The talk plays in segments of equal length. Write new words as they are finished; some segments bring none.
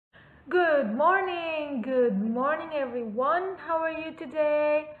Good morning everyone. How are you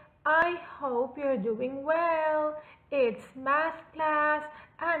today? I hope you're doing well. It's math class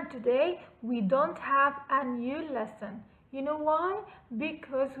and today we don't have a new lesson. You know why?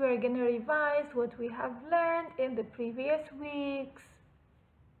 Because we're going to revise what we have learned in the previous weeks.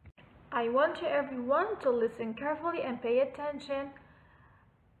 I want you everyone to listen carefully and pay attention.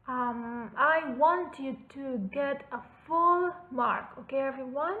 I want you to get a full mark, okay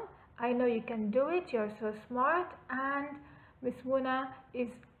everyone? I know you can do it, you're so smart, and Miss Muna is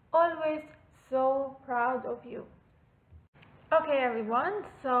always so proud of you. Okay everyone,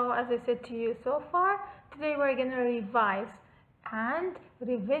 so as I said to you so far, today we're going to revise, and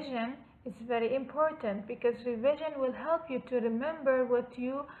revision is very important because revision will help you to remember what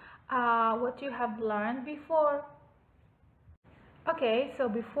you have learned before. Okay, so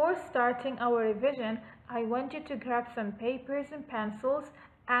before starting our revision, I want you to grab some papers and pencils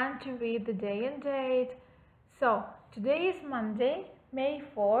and to read the day and date. So, today is Monday, May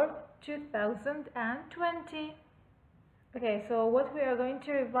 4, 2020. Okay, so what we are going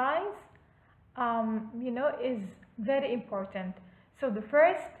to revise, is very important. So the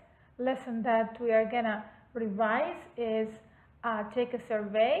first lesson that we are gonna revise is take a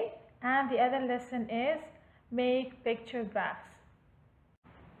survey, and the other lesson is make picture graphs.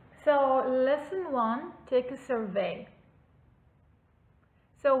 So lesson 1, take a survey.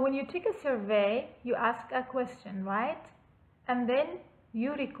 So when you take a survey, you ask a question, right? And then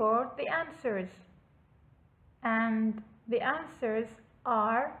you record the answers. And the answers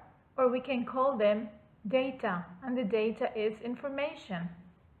are, or we can call them, data. And the data is information.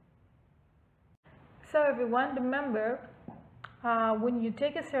 So everyone, remember, when you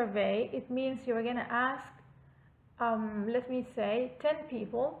take a survey, it means you're going to ask let me say 10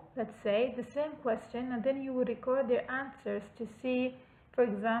 people, let's say, the same question, and then you will record their answers to see, for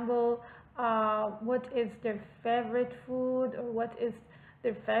example, what is their favorite food, or what is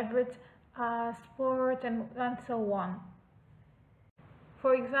their favorite sport, and so on.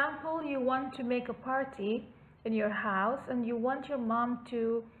 For example, you want to make a party in your house and you want your mom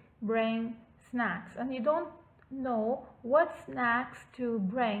to bring snacks, and you don't know what snacks to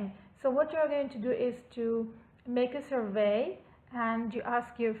bring. So what you're going to do is to make a survey and you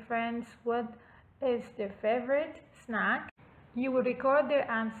ask your friends what is their favorite snack. You will record their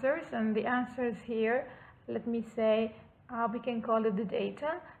answers, and the answers here, let me say, we can call it the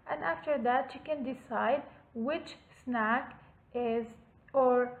data, and after that you can decide which snack is,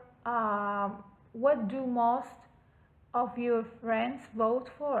 or what do most of your friends vote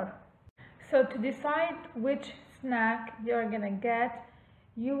for. So to decide which snack you're gonna get,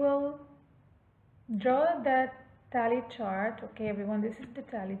 you will draw that tally chart. Okay everyone, this is the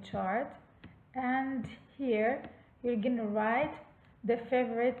tally chart, and here you're gonna write the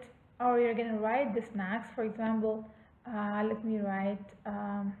favorite, or you're gonna write the snacks. For example, let me write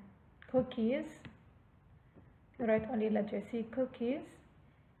cookies. You write only letter C, cookies,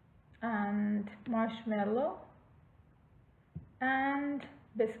 and marshmallow and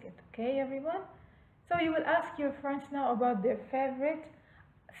biscuit. Okay everyone, so you will ask your friends now about their favorite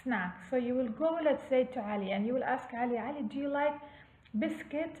snack. So you will go, let's say, to Ali, and you will ask Ali, do you like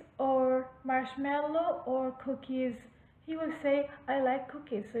biscuit or marshmallow or cookies? He will say, I like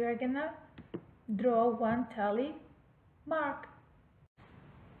cookies. So you're gonna draw one tally mark.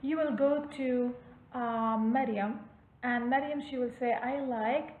 You will go to Maryam, and Maryam, she will say, I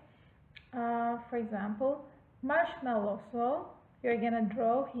like, for example, marshmallow. So you're gonna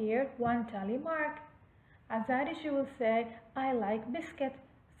draw here one tally mark. Azari, she will say, I like biscuit.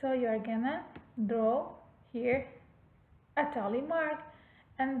 So you're gonna draw here a tally mark.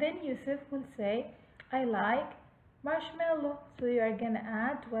 And then Yusuf will say, I like marshmallow. So you're gonna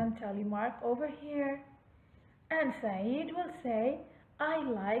add one tally mark over here. And Saeed will say, I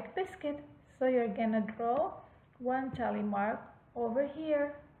like biscuit. So you're gonna draw one tally mark over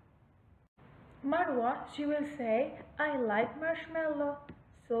here. Marwa, she will say, I like marshmallow.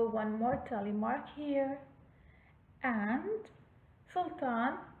 So one more tally mark here. And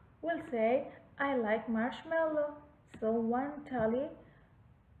Sultan will say, I like marshmallow. So one tally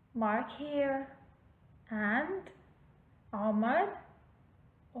mark here. And Omar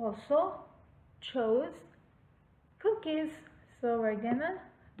also chose cookies. So we're gonna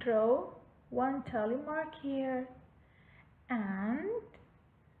draw one tally mark here. And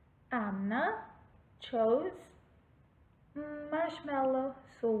Amna chose marshmallow.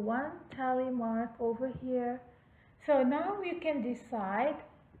 So one tally mark over here. So now you can decide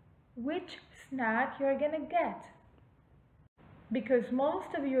which snack you're gonna get, because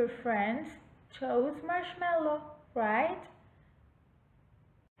most of your friends chose marshmallow, right?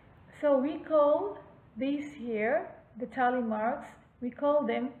 So we call these here, the tally marks, we call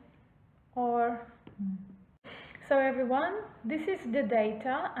them or so everyone, this is the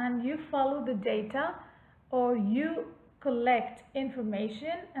data and you follow the data or you collect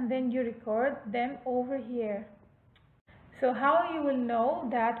information and then you record them over here. So how you will know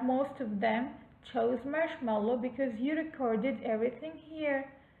that most of them chose marshmallow? Because you recorded everything here.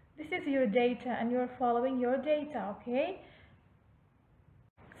 This is your data and you're following your data, okay?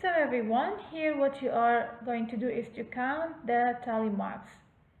 So everyone, here what you are going to do is to count the tally marks.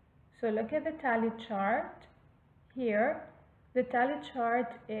 So look at the tally chart. Here, the tally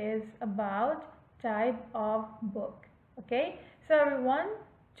chart is about type of book. Okay, so everyone,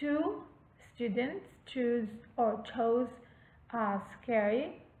 2 students chose a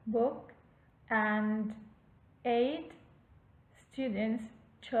scary book and 8 students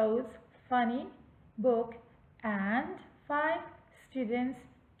chose funny book and 5 students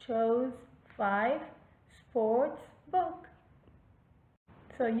chose 5 sports book.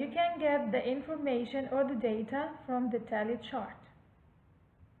 So you can get the information or the data from the tally chart.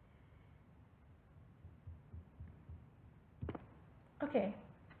 Okay,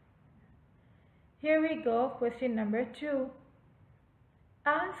 here we go, question number 2.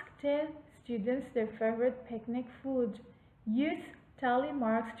 Ask 10 students their favorite picnic food. Use tally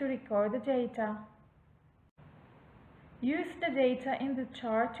marks to record the data. Use the data in the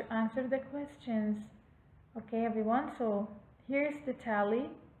chart to answer the questions. Okay everyone, so here's the tally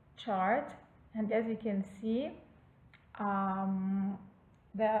chart and as you can see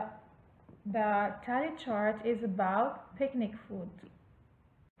the tally chart is about picnic food.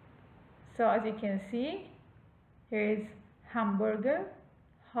 So as you can see, here is hamburger,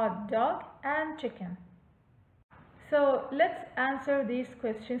 hot dog and chicken. So let's answer these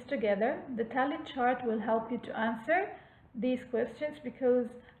questions together. The tally chart will help you to answer these questions because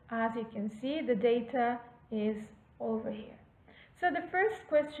as you can see the data is over here. So the first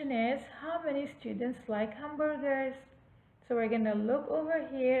question is, how many students like hamburgers? So we're going to look over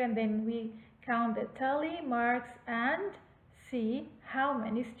here and then we count the tally marks and see how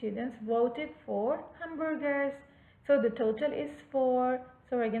many students voted for hamburgers. So the total is 4.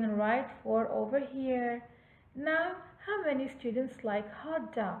 So we're going to write 4 over here. Now, how many students like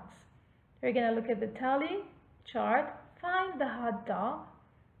hot dogs? We're going to look at the tally chart, find the hot dog.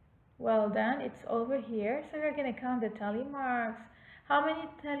 Well done, it's over here. So we're going to count the tally marks. How many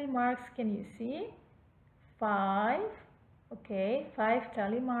tally marks can you see? 5. Okay, 5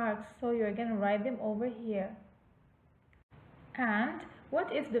 tally marks. So you're going to write them over here. And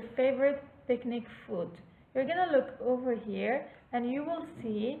what is the favorite picnic food? You're going to look over here and you will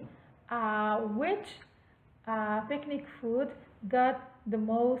see which picnic food got the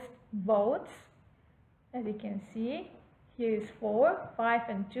most votes. As you can see, here is 4, 5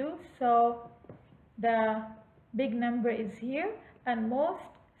 and 2. So the big number is here and most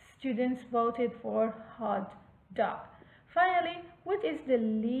students voted for hot dog. Finally, what is the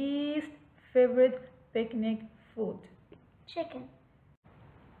least favorite picnic food? Chicken.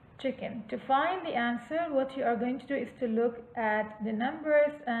 Chicken. To find the answer, what you are going to do is to look at the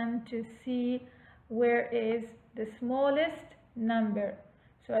numbers and to see where is the smallest number.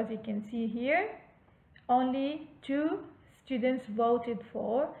 So as you can see here, only 2 students voted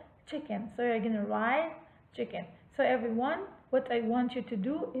for chicken. So you're going to write chicken. So everyone, what I want you to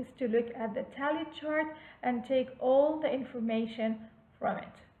do is to look at the tally chart and take all the information from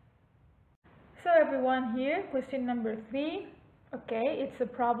it. So everyone, here, question number 3. Okay, it's a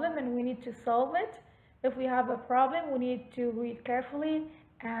problem and we need to solve it. If we have a problem, we need to read carefully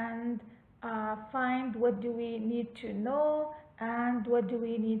and find what do we need to know and what do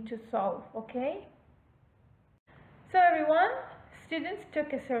we need to solve, okay? So everyone, students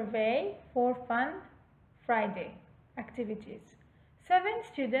took a survey for Fun Friday activities. 7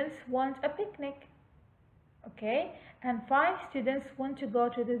 students want a picnic, okay? And 5 students want to go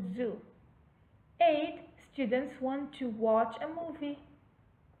to the zoo. 8 students want to watch a movie.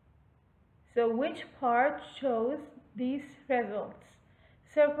 So which part shows these results?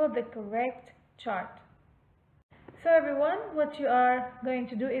 Circle the correct chart. So everyone, what you are going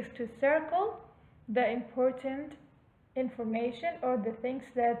to do is to circle the important information or the things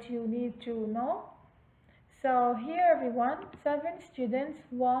that you need to know. So here everyone, 7 students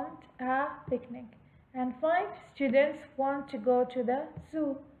want a picnic and 5 students want to go to the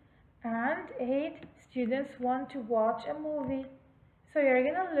zoo and 8 students want to watch a movie. So you're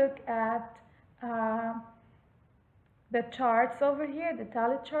going to look at the charts over here, the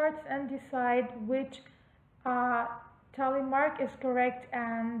tally charts, and decide which tally mark is correct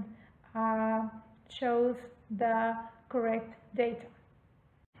and shows the correct data.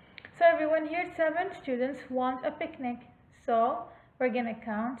 So everyone, here 7 students want a picnic. So we're gonna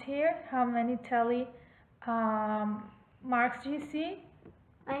count here. How many tally marks do you see?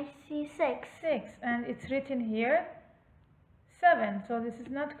 I see 6. 6, and it's written here 7, so this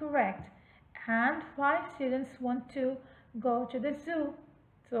is not correct. And 5 students want to go to the zoo.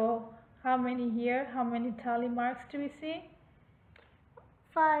 So how many here? How many tally marks do we see?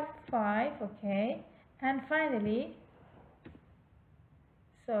 5. 5, okay. And finally,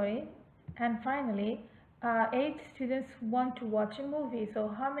 8 students want to watch a movie. So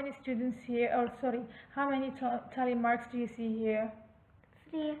how many students here, how many tally marks do you see here?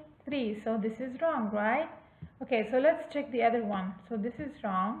 3. 3, so this is wrong, right? Okay, so let's check the other one. So this is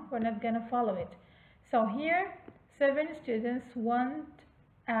wrong, we're not gonna follow it. So here, 7 students want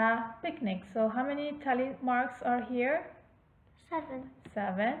a picnic. So how many tally marks are here? 7.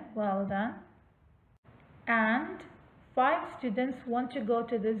 7, well done. And 5 students want to go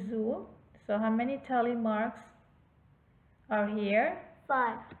to the zoo. So how many tally marks are here?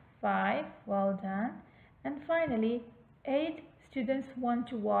 5. 5, well done. And finally, 8 students want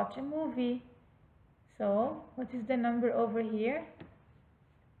to watch a movie. So what is the number over here?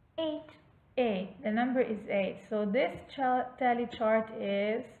 8. 8. The number is 8. So this tally chart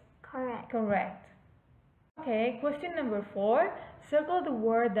is correct. Okay, question number 4. Circle the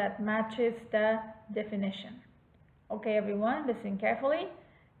word that matches the definition. Okay, everyone, listen carefully.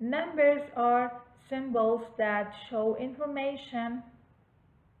 Numbers are symbols that show information.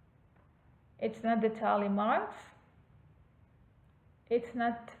 It's not the tally marks. It's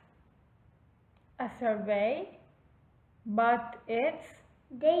not a survey, but it's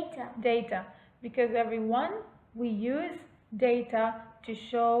data. Because everyone, we use data to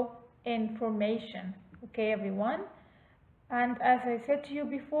show information. Okay, everyone. And as I said to you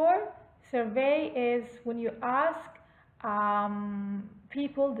before, survey is when you ask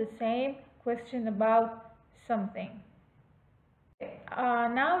people the same question about something.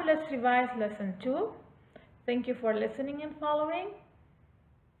 Now let's revise lesson 2. Thank you for listening and following.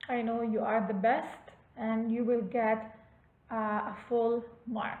 I know you are the best and you will get a full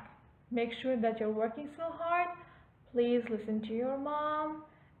mark. Make sure that you're working so hard. Please listen to your mom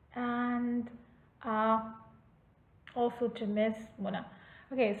and also to Miss Mona.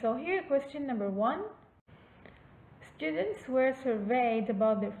 Okay, so here question number 1. Students were surveyed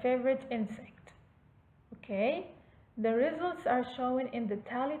about their favorite insect. Okay, the results are shown in the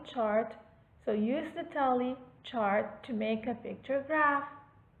tally chart. So use the tally chart to make a picture graph.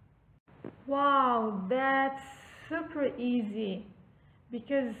 Wow, that's super easy,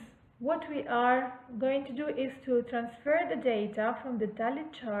 because what we are going to do is to transfer the data from the tally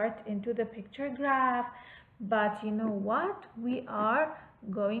chart into the picture graph. But you know what? We are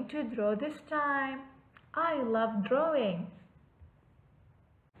going to draw this time. I love drawing.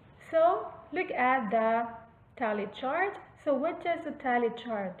 So look at the tally chart. So what does the tally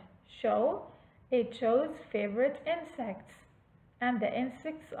chart show? It shows favorite insects. And the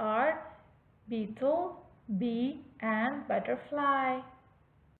insects are beetle, bee, and butterfly.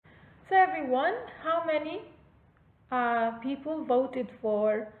 So everyone, how many people voted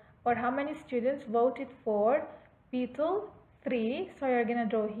for, or how many students voted for beetle? 3. So you're gonna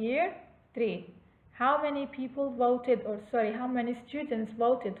draw here 3. How many people voted, how many students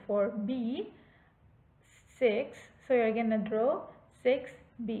voted for bee? 6. So you're gonna draw 6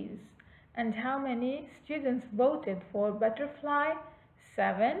 bees. And how many students voted for butterfly?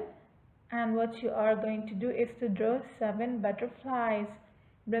 7. And what you are going to do is to draw 7 butterflies.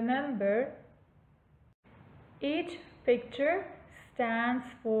 Remember, each picture stands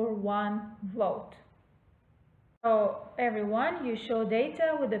for 1 vote. So everyone, you show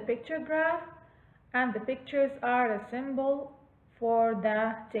data with the picture graph, and the pictures are a symbol for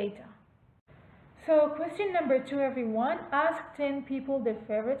the data. So question number 2, everyone, ask 10 people their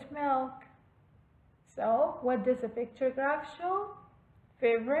favorite milk. So what does the picture graph show?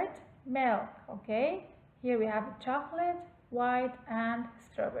 Favorite milk. Okay, here we have chocolate, white, and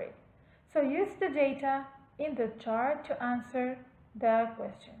strawberry. So use the data in the chart to answer the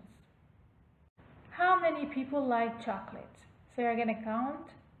questions. How many people like chocolate? So you're gonna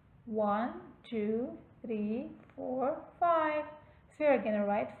count 1, 2, 3, 4, 5. So you're gonna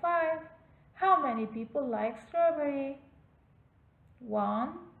write 5. How many people like strawberry?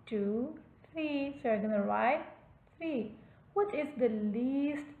 1, 2, 3. So you're gonna write 3. What is the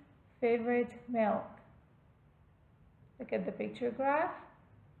least favorite milk? Look at the picture graph.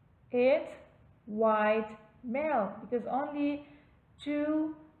 It's white milk, because only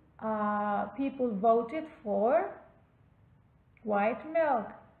 2 people voted for white milk,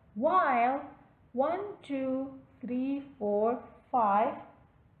 while 1, 2, 3, 4, 5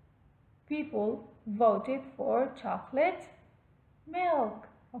 people voted for chocolate milk.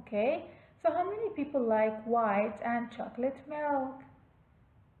 Okay, so how many people like white and chocolate milk?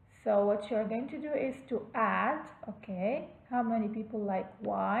 So what you're going to do is to add, okay, how many people like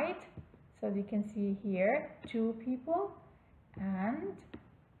white? So as you can see here, 2 people, and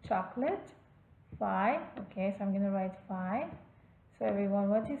chocolate, 5. Okay, so I'm going to write 5. So everyone,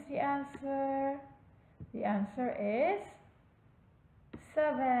 what is the answer? The answer is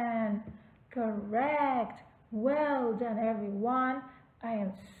 7. Correct. Well done, everyone. I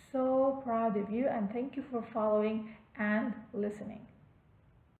am so proud of you, and thank you for following and listening.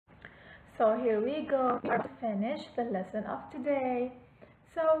 So here we go to finish the lesson of today.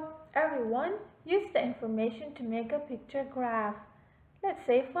 So everyone, use the information to make a picture graph. Let's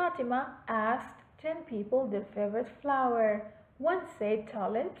say Fatima asked 10 people their favorite flower. 1 said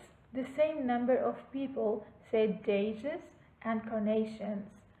tulips. The same number of people said daisies and carnations.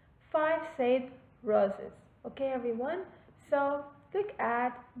 5 said roses. Okay everyone, so look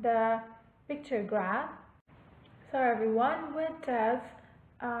at the picture graph. So everyone, what does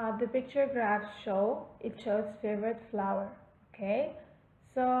the picture graph show? It shows favorite flower. Okay,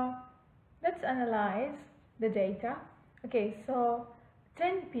 so let's analyze the data. Okay, so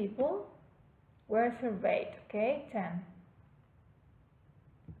 10 people were surveyed. Okay, 10.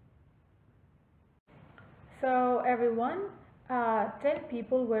 So everyone, 10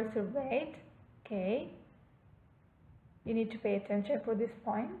 people were surveyed. Okay, you need to pay attention for this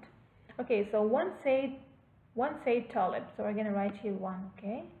point. Okay, so one said tulip, so we're gonna write here 1.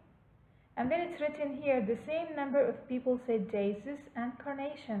 Okay, and then it's written here the same number of people said daisies and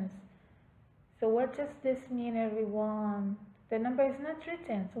carnations. So what does this mean, everyone? The number is not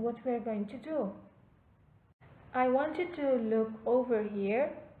written, so what we are going to do? I want you to look over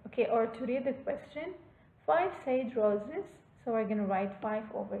here, okay, or to read the question. 5 said roses, so we're gonna write 5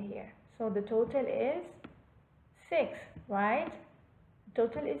 over here. So the total is 6, right?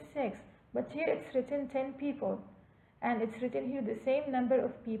 Total is 6, but here it's written 10 people, and it's written here the same number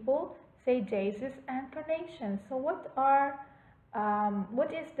of people say daisies and carnations. So what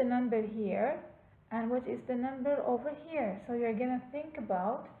is the number here and what is the number over here? So you're gonna think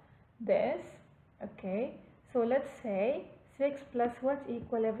about this. Okay, so let's say 6 plus what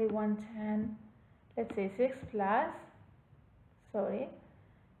equal, everyone? 10. Let's say 6 plus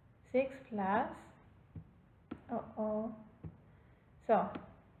 6 plus so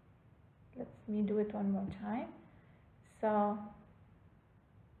let me do it one more time. So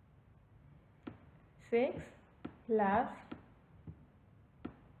 6 plus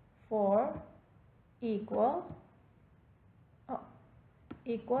 4 equal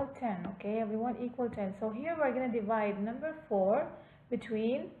 10. Okay everyone, equal 10. So here we're going to divide number 4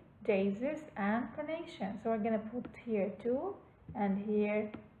 between daisies and carnations. So we're going to put here 2 and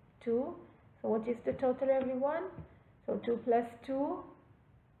here 2. So what is the total, everyone? So 2 plus 2,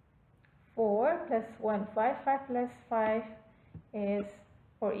 4 plus 1, 5. 5 plus 5 is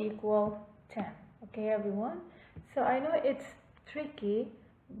or equal 10. Okay everyone, so I know it's tricky,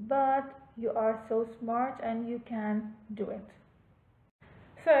 but you are so smart and you can do it.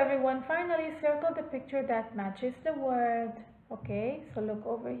 So everyone, finally circle the picture that matches the word. Okay, so look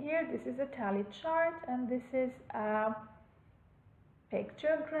over here, this is a tally chart and this is a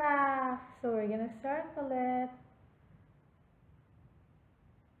picture graph. So we're gonna circle it.